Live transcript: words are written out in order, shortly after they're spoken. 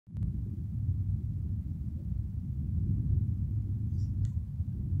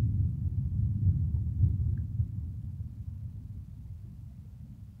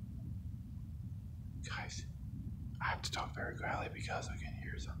Guys, I have to talk very quietly because I can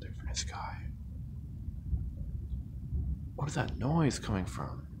hear something from the sky. What is that noise coming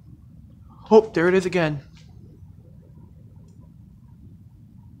from? Oh, there it is again.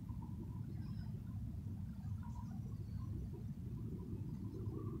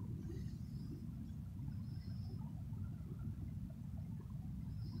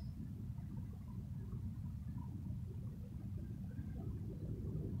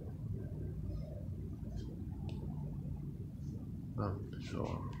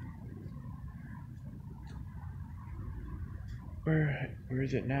 So where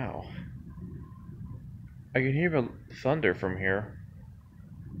is it now? I can hear the thunder from here.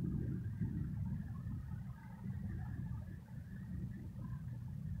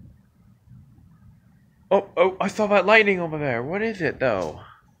 Oh, I saw that lightning over there. What is it though?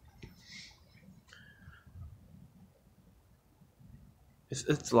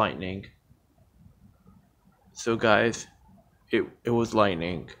 It's lightning. So guys, it was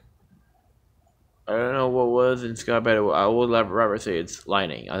lightning. I don't know what was in sky, but I would rather say it's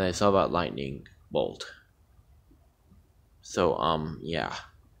lightning, and I saw that lightning bolt. So yeah.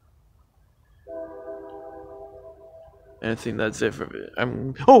 And I think that's it for it.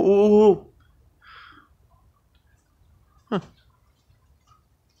 Oh. Huh.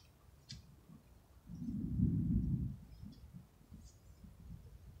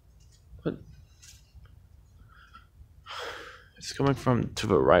 What? It's coming from to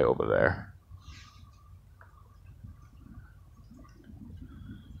the right over there.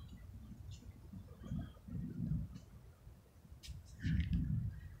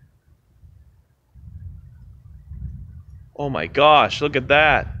 Oh my gosh, look at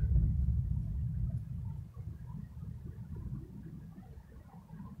that.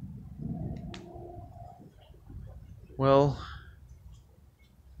 Well,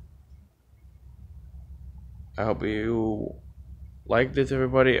 I hope you like this,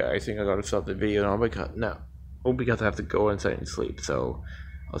 everybody. I think I gotta stop the video now because I have to go inside and sleep. So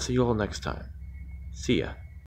I'll see you all next time. See ya.